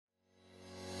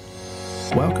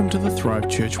Welcome to the Thrive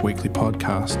Church Weekly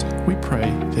Podcast. We pray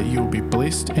that you will be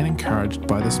blessed and encouraged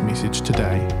by this message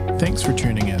today. Thanks for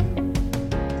tuning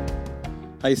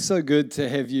in. Hey, so good to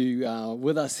have you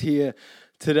with us here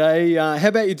today. How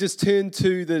about you just turn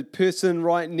to the person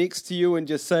right next to you and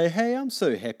just say, hey, I'm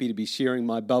so happy to be sharing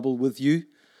my bubble with you.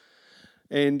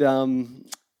 And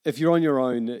if you're on your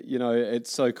own, you know,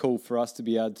 it's so cool for us to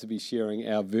be able to be sharing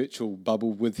our virtual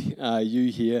bubble with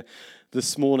you here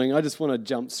this morning. I just want to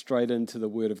jump straight into the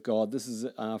Word of God. This is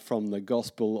from the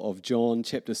Gospel of John,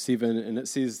 chapter 7, and it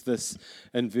says this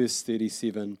in verse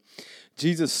 37.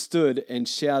 Jesus stood and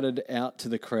shouted out to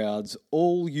the crowds,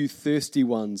 "All you thirsty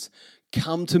ones,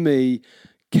 come to me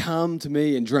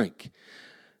and drink.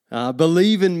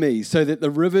 Believe in me so that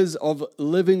the rivers of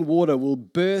living water will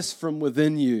burst from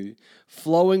within you,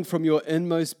 flowing from your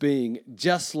inmost being,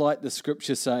 just like the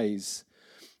scripture says."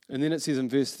 And then it says in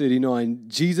verse 39,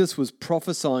 Jesus was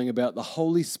prophesying about the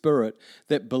Holy Spirit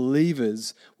that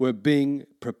believers were being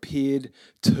prepared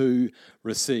to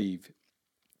receive.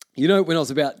 You know, when I was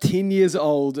about 10 years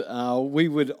old, we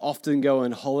would often go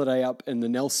on holiday up in the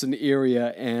Nelson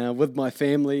area with my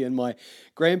family, and my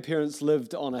grandparents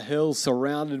lived on a hill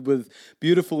surrounded with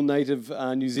beautiful native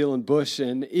New Zealand bush,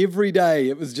 and every day,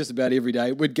 it was just about every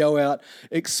day, we'd go out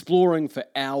exploring for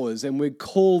hours, and we'd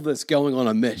call this going on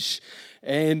a mish.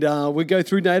 And we'd go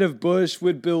through native bush,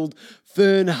 we'd build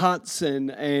fern huts and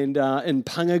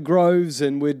punga groves,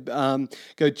 and we'd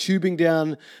go tubing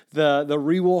down the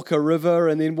Rewalker River.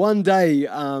 And then one day,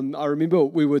 I remember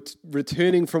we were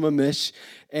returning from a mish,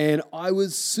 and I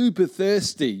was super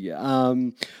thirsty,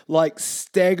 like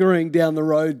staggering down the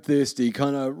road thirsty,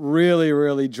 kind of really,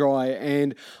 really dry.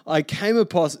 And I came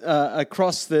across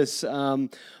this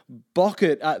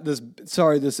bucket,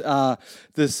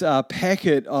 this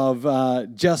packet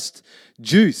of just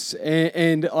juice,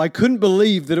 and I couldn't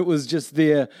believe that it was just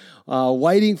there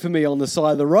waiting for me on the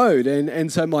side of the road,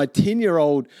 and so my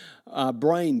 10-year-old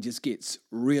brain just gets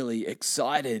really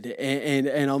excited,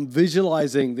 and I'm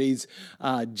visualizing these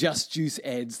Just Juice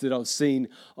ads that I've seen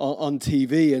on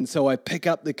TV, and so I pick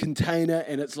up the container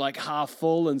and it's like half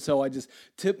full, and so I just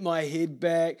tip my head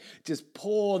back, just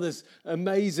pour this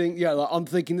amazing, I'm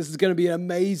thinking this is going to be an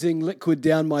amazing liquid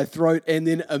down my throat, and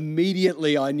then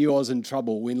immediately I knew I was in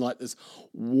trouble when like this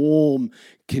warm,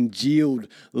 congealed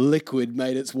liquid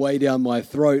made its way down my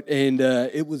throat, and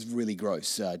it was really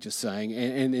gross, just saying.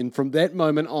 And from that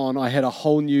moment on, I had a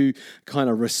whole new kind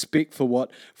of respect for what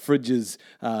fridges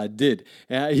did.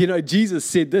 Jesus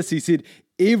said this. He said,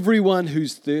 "Everyone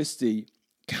who's thirsty,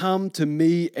 come to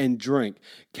me and drink.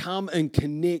 Come and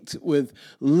connect with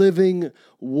living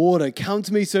water. Come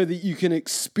to me so that you can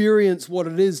experience what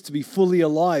it is to be fully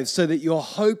alive, so that your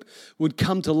hope would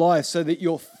come to life, so that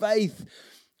your faith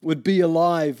would be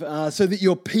alive, so that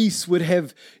your peace would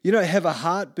have a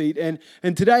heartbeat." And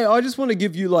today I just want to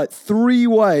give you like 3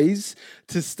 ways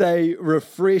to stay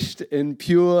refreshed in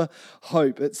pure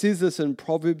hope. It says this in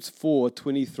Proverbs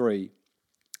 4:23.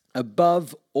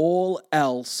 "Above all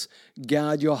else,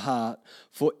 guard your heart,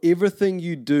 for everything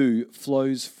you do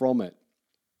flows from it."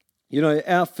 You know,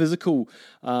 our physical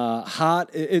heart,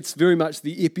 it's very much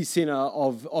the epicenter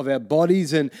of our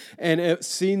bodies, and it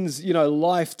sends,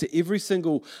 life to every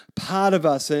single part of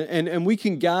us. And we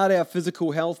can guard our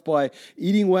physical health by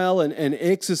eating well and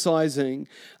exercising.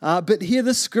 But here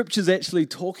the scripture's actually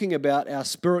talking about our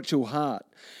spiritual heart.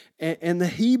 And the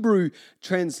Hebrew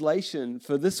translation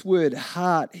for this word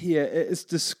heart here is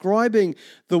describing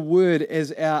the word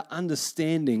as our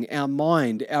understanding, our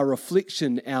mind, our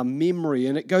reflection, our memory.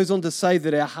 And it goes on to say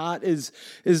that our heart is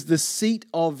the seat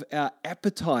of our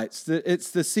appetites, that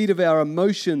it's the seat of our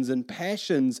emotions and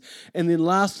passions. And then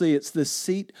lastly, it's the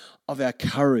seat of our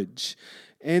courage.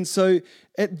 And so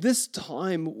at this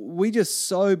time, we just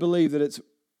so believe that it's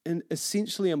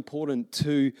essentially important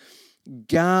to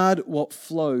guard what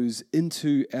flows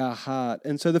into our heart.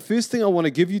 And so the first thing I want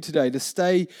to give you today to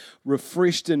stay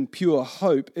refreshed in pure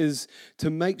hope is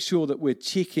to make sure that we're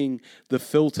checking the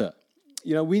filter.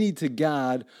 We need to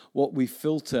guard what we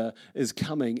filter is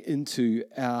coming into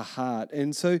our heart.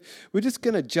 And so we're just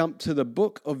going to jump to the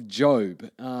book of Job.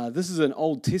 This is an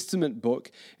Old Testament book,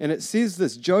 and it says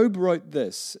this. Job wrote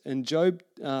this in Job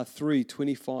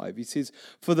 3:25. He says,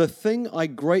 "For the thing I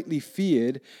greatly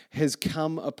feared has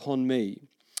come upon me,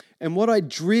 and what I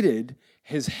dreaded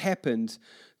has happened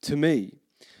to me."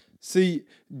 See,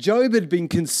 Job had been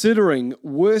considering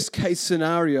worst case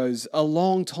scenarios a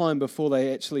long time before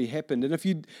they actually happened. And if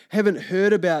you haven't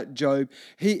heard about Job,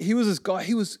 he was this guy,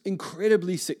 he was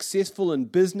incredibly successful in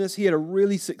business. He had a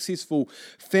really successful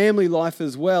family life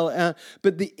as well.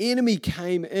 But the enemy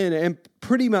came in and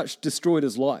pretty much destroyed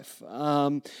his life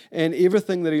and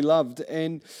everything that he loved.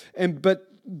 But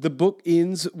the book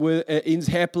ends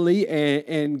happily,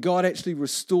 and God actually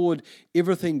restored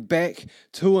everything back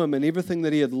to him and everything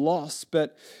that he had lost.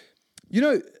 But, you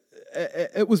know,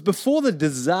 it was before the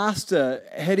disaster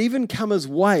had even come his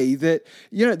way that,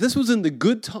 you know, this was in the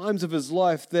good times of his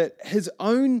life that his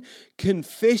own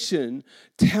confession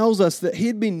tells us that he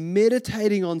had been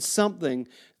meditating on something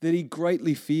that he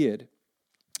greatly feared.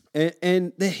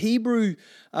 And the Hebrew,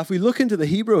 if we look into the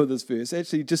Hebrew of this verse,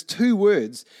 actually just two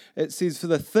words, it says, for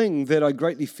the thing that I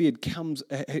greatly feared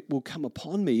will come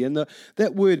upon me. And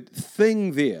that word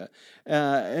thing there,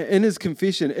 in his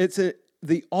confession, it's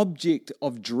the object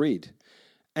of dread.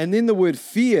 And then the word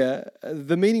fear,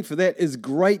 the meaning for that is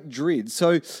great dread.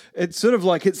 So it's sort of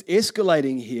like it's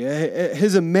escalating here.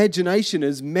 His imagination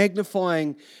is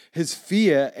magnifying his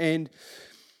fear, and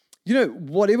you know,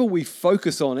 whatever we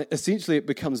focus on, essentially it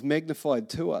becomes magnified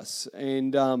to us.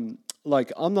 And I'm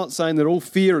not saying that all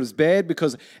fear is bad,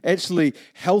 because actually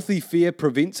healthy fear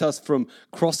prevents us from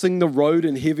crossing the road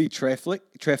in heavy traffic.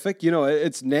 You know,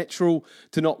 it's natural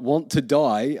to not want to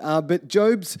die. But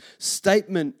Job's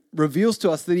statement reveals to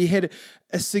us that he had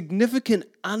a significant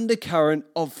undercurrent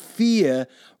of fear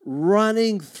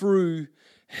running through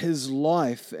his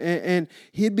life. And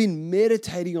he had been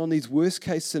meditating on these worst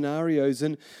case scenarios,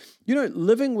 and you know,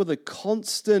 living with a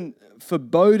constant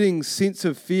foreboding sense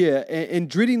of fear and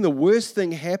dreading the worst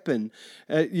thing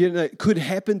could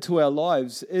happen to our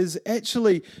lives is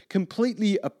actually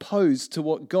completely opposed to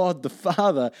what God the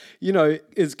Father, you know,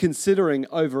 is considering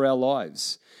over our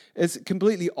lives. It's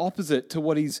completely opposite to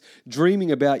what he's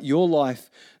dreaming about your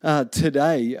life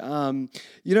today.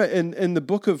 You know, in the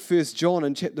book of 1 John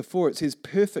in chapter 4, it says,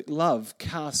 perfect love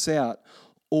casts out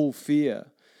all fear.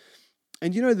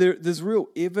 And you know, there's real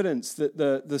evidence that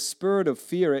the spirit of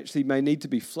fear actually may need to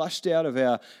be flushed out of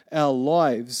our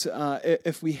lives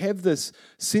if we have this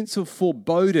sense of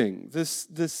foreboding,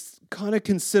 this kind of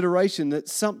consideration that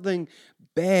something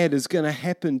bad is going to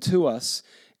happen to us,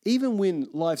 even when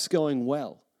life's going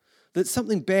well. That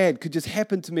something bad could just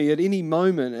happen to me at any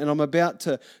moment and I'm about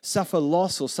to suffer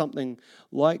loss or something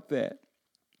like that.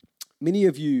 Many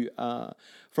of you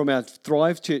from our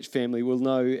Thrive Church family will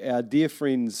know our dear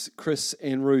friends Chris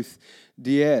and Ruth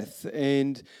Diath,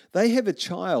 and they have a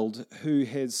child who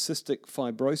has cystic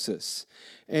fibrosis.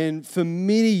 And for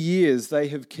many years, they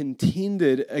have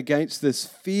contended against this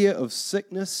fear of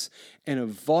sickness and of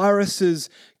viruses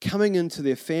coming into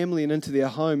their family and into their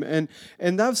home. And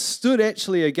they've stood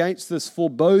actually against this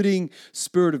foreboding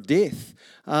spirit of death.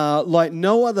 Like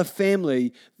no other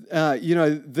family,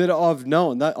 that I've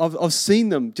known. I've seen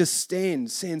them just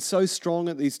stand so strong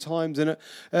at these times. And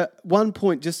at one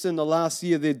point, just in the last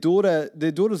year, their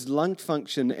daughter's lung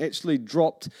function actually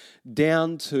dropped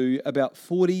down to about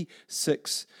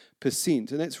 46%, and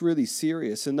that's really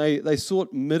serious. And they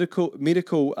sought medical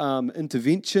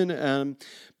intervention,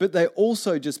 but they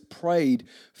also just prayed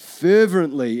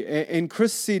fervently. And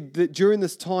Chris said that during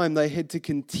this time they had to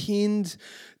contend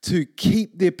to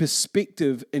keep their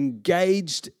perspective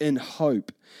engaged in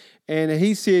hope. And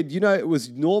he said, it was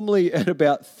normally at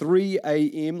about 3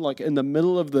 a.m., like in the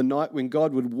middle of the night, when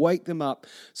God would wake them up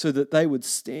so that they would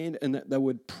stand and that they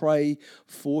would pray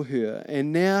for her.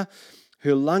 And now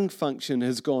her lung function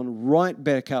has gone right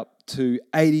back up to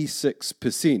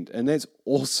 86%. And that's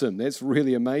awesome. That's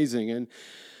really amazing.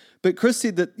 But Chris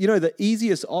said that, the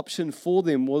easiest option for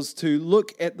them was to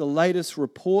look at the latest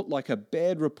report, like a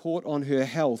bad report on her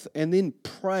health, and then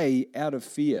pray out of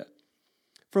fear,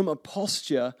 from a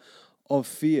posture of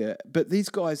fear. But these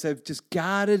guys have just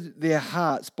guarded their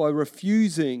hearts by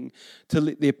refusing to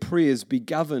let their prayers be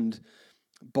governed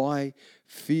by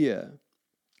fear.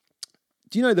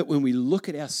 Do you know that when we look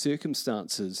at our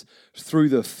circumstances through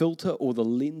the filter or the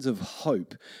lens of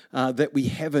hope that we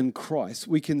have in Christ,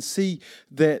 we can see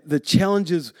that the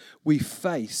challenges we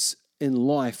face in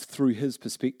life through His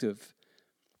perspective,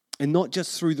 and not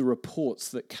just through the reports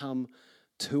that come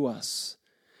to us.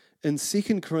 In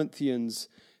 2 Corinthians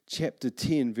chapter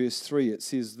 10, verse 3, it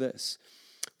says this: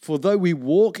 "For though we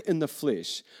walk in the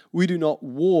flesh, we do not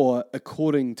war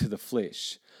according to the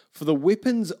flesh. For the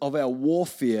weapons of our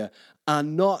warfare are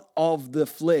not of the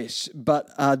flesh, but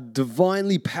are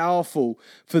divinely powerful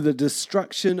for the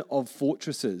destruction of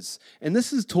fortresses. And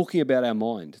this is talking about our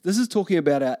mind. This is talking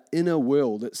about our inner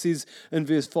world. It says in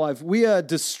verse 5, we are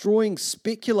destroying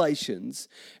speculations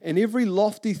and every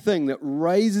lofty thing that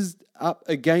raises up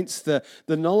against the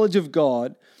knowledge of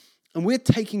God, and we're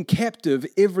taking captive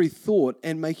every thought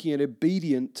and making it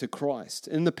obedient to Christ.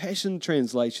 In the Passion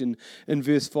Translation, in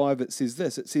verse 5, it says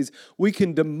this. It says, we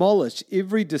can demolish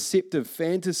every deceptive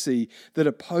fantasy that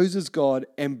opposes God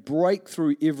and break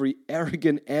through every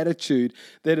arrogant attitude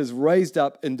that is raised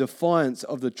up in defiance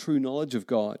of the true knowledge of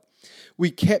God. We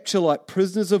capture like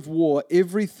prisoners of war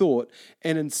every thought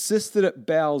and insist that it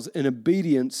bows in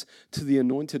obedience to the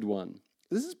Anointed One.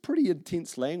 This is pretty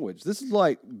intense language. This is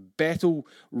like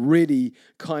battle-ready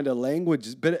kind of language.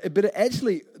 But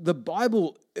actually, the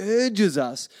Bible urges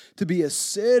us to be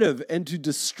assertive and to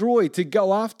destroy, to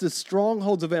go after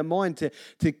strongholds of our mind,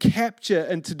 to capture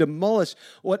and to demolish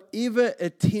whatever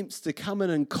attempts to come in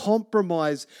and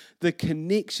compromise the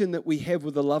connection that we have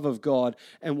with the love of God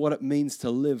and what it means to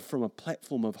live from a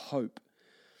platform of hope.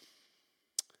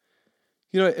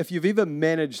 You know, if you've ever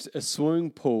managed a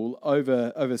swimming pool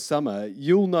over summer,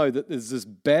 you'll know that there's this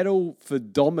battle for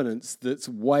dominance that's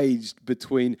waged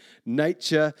between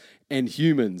nature and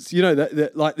humans. You know,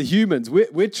 like the humans,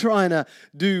 we're trying to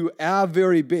do our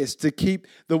very best to keep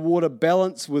the water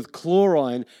balanced with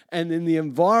chlorine, and then the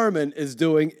environment is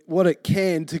doing what it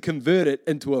can to convert it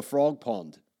into a frog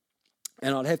pond.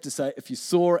 And I'd have to say, if you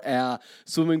saw our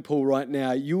swimming pool right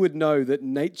now, you would know that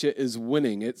nature is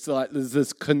winning. It's like there's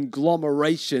this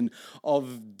conglomeration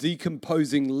of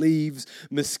decomposing leaves,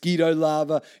 mosquito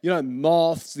larvae,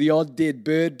 moths, the odd dead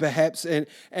bird perhaps. And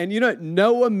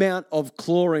no amount of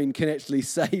chlorine can actually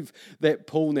save that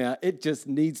pool now. It just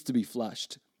needs to be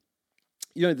flushed.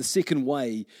 The second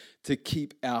way to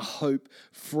keep our hope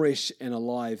fresh and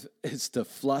alive is to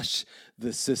flush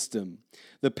the system.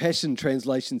 The Passion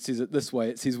Translation says it this way.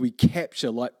 It says, we capture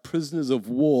like prisoners of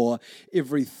war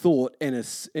every thought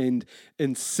and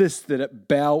insist that it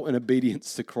bow in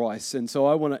obedience to Christ. And so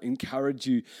I want to encourage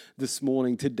you this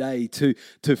morning, today, to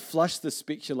flush the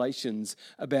speculations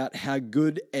about how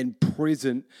good and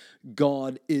present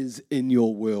God is in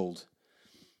your world.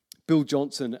 Bill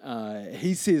Johnson,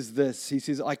 he says this. He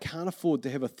says, I can't afford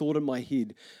to have a thought in my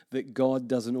head that God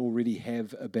doesn't already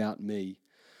have about me.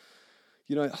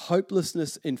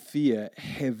 Hopelessness and fear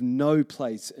have no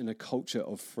place in a culture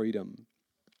of freedom.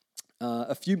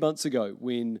 A few months ago,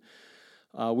 when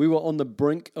we were on the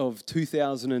brink of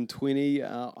 2020,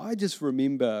 I just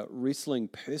remember wrestling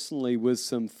personally with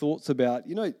some thoughts about,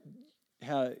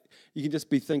 how you can just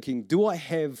be thinking, do I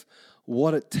have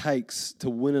what it takes to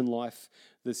win in life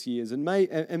this year?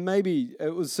 And maybe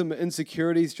it was some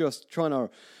insecurities just trying to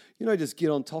just get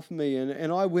on top of me.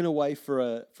 And I went away for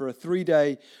a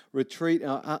 3-day retreat.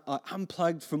 I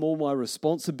unplugged from all my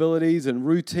responsibilities and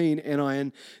routine, and I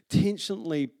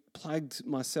intentionally plugged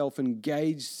myself,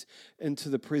 engaged into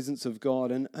the presence of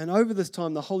God. And over this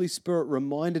time, the Holy Spirit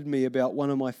reminded me about one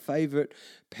of my favorite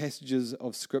passages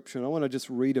of Scripture. And I want to just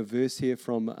read a verse here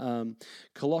from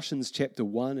Colossians chapter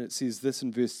 1. It says this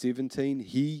in verse 17,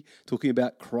 He, talking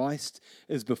about Christ,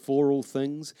 is before all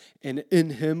things, and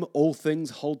in Him all things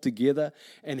hold together,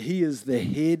 and He is the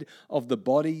head of the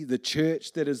body, the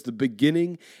church, that is the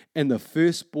beginning and the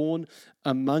firstborn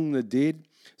among the dead,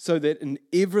 so that in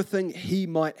everything He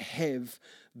might have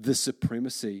the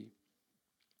supremacy.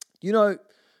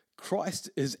 Christ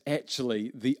is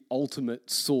actually the ultimate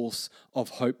source of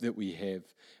hope that we have.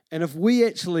 And if we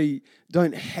actually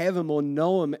don't have Him or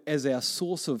know Him as our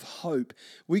source of hope,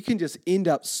 we can just end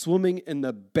up swimming in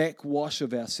the backwash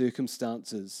of our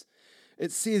circumstances.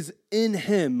 It says, in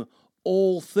Him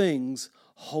all things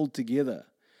hold together.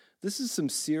 This is some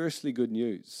seriously good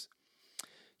news.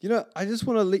 I just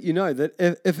want to let you know that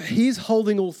if He's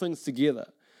holding all things together,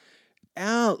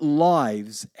 our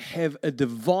lives have a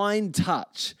divine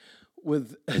touch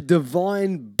with a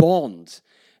divine bond.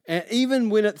 And even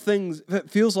when it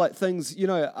feels like things,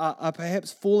 are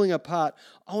perhaps falling apart,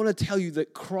 I want to tell you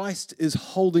that Christ is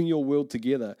holding your world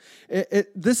together.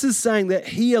 This is saying that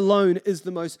He alone is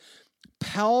the most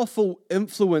powerful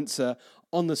influencer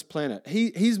on this planet.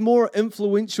 He's more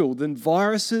influential than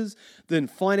viruses, than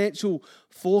financial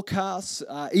forecasts,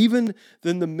 even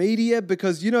than the media,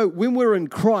 because, when we're in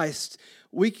Christ,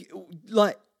 we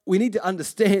need to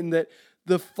understand that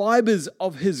the fibers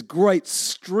of His great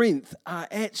strength are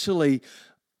actually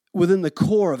within the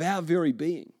core of our very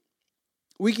being.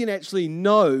 We can actually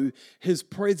know His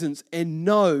presence and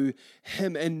know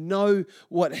Him and know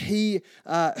what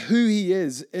who He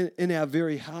is in our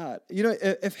very heart.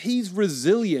 If He's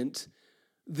resilient,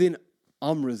 then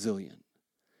I'm resilient.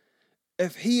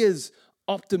 If he is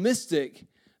optimistic,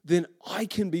 then I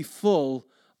can be full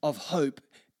of hope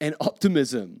and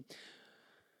optimism.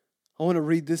 I want to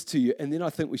read this to you, and then I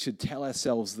think we should tell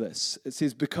ourselves this. It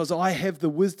says, because I have the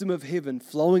wisdom of heaven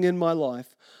flowing in my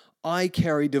life, I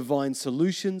carry divine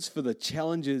solutions for the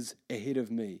challenges ahead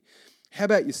of me. How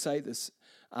about you say this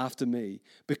after me?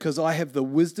 Because I have the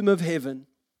wisdom of heaven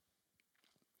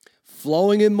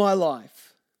flowing in my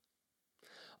life,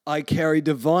 I carry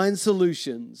divine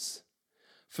solutions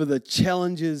for the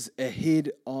challenges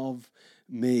ahead of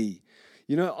me.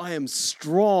 You know, I am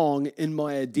strong in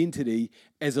my identity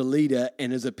as a leader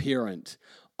and as a parent.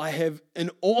 I have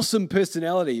an awesome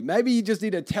personality. Maybe you just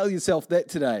need to tell yourself that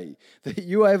today, that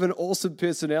you have an awesome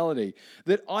personality,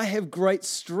 that I have great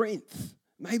strength.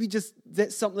 Maybe just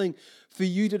that's something for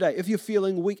you today. If you're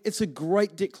feeling weak, it's a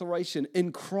great declaration.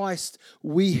 In Christ,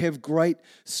 we have great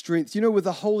strength. You know, with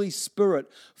the Holy Spirit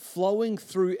flowing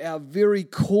through our very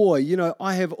core, you know,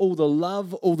 I have all the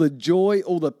love, all the joy,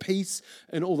 all the peace,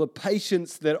 and all the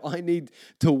patience that I need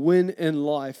to win in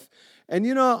life. And,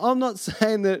 you know, I'm not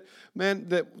saying that, man,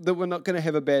 that we're not going to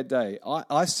have a bad day.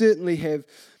 I certainly have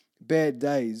bad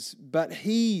days, but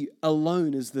he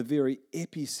alone is the very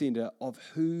epicenter of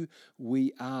who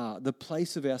we are, the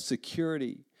place of our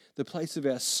security, the place of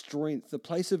our strength, the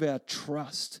place of our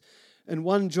trust. In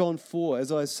 1 John 4,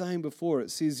 as I was saying before,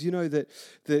 it says, you know, that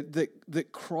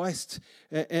Christ,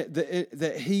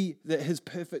 that his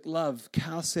perfect love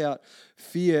casts out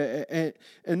fear.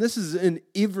 And this is in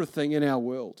everything in our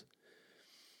world.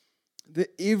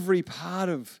 That every part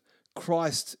of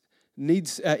Christ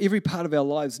every part of our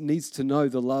lives needs to know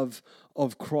the love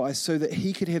of Christ so that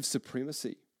he could have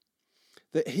supremacy,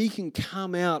 that he can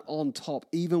come out on top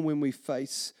even when we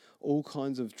face all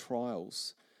kinds of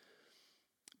trials.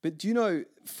 But do you know,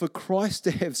 for Christ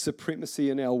to have supremacy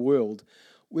in our world,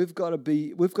 we've got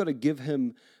to give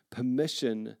him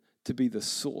permission to be the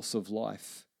source of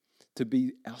life, to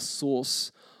be our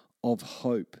source of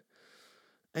hope.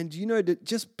 And you know that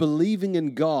just believing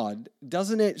in God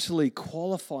doesn't actually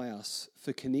qualify us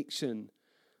for connection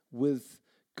with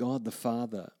God the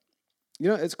Father. You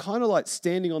know, it's kind of like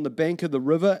standing on the bank of the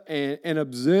river and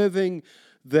observing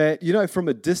that, you know, from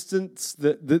a distance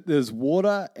that there's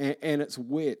water and it's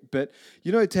wet. But,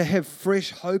 you know, to have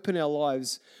fresh hope in our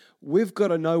lives, we've got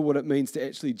to know what it means to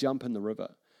actually jump in the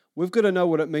river. We've got to know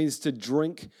what it means to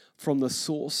drink from the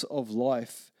source of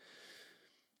life.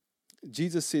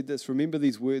 Jesus said this, remember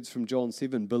these words from John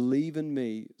 7, believe in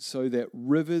me so that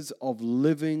rivers of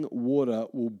living water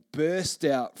will burst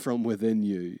out from within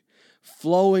you,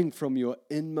 flowing from your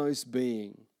inmost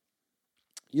being.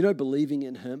 You know, believing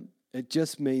in him, it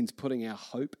just means putting our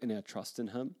hope and our trust in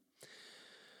him.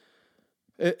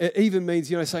 It even means,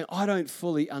 you know, saying, I don't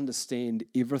fully understand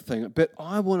everything, but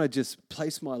I want to just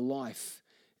place my life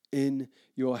in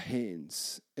your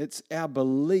hands. It's our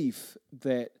belief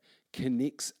that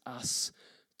connects us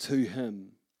to him.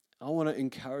 I want to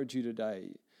encourage you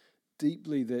today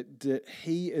deeply that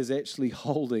he is actually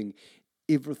holding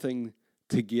everything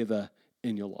together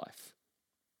in your life.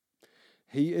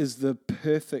 He is the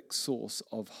perfect source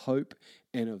of hope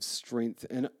and of strength.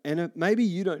 And maybe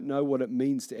you don't know what it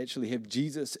means to actually have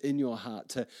Jesus in your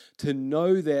heart, to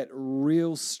know that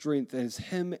real strength as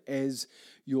him as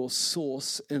your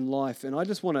source in life. And I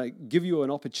just want to give you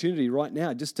an opportunity right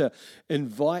now just to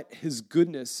invite his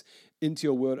goodness into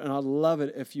your world. And I'd love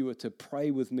it if you were to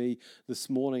pray with me this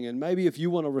morning. And maybe if you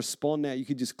want to respond now, you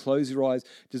could just close your eyes,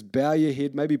 just bow your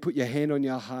head, maybe put your hand on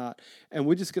your heart. And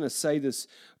we're just going to say this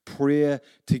prayer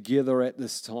together at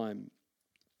this time.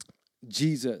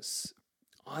 Jesus,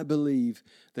 I believe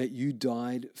that you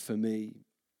died for me.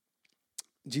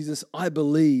 Jesus, I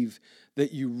believe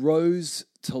that you rose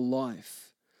to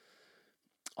life.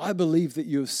 I believe that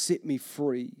you have set me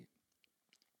free.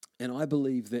 And I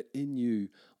believe that in you,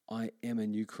 I am a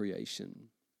new creation.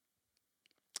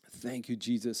 Thank you,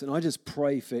 Jesus. And I just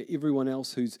pray for everyone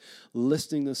else who's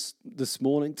listening this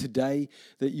morning, today,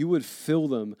 that you would fill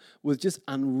them with just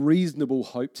unreasonable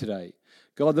hope today.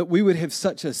 God, that we would have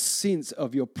such a sense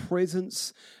of your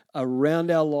presence around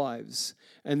our lives,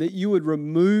 and that you would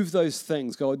remove those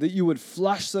things, God, that you would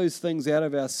flush those things out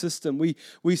of our system.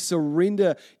 We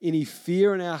surrender any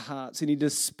fear in our hearts, any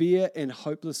despair and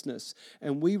hopelessness,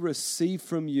 and we receive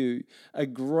from you a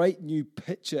great new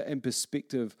picture and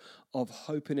perspective of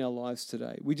hope in our lives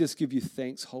today. We just give you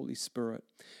thanks, Holy Spirit,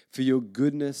 for your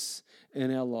goodness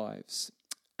in our lives.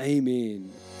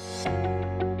 Amen.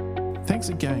 Thanks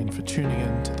again for tuning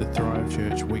in to the Thrive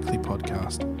Church Weekly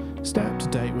Podcast. Stay up to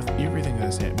date with everything that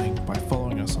is happening by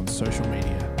following us on social media.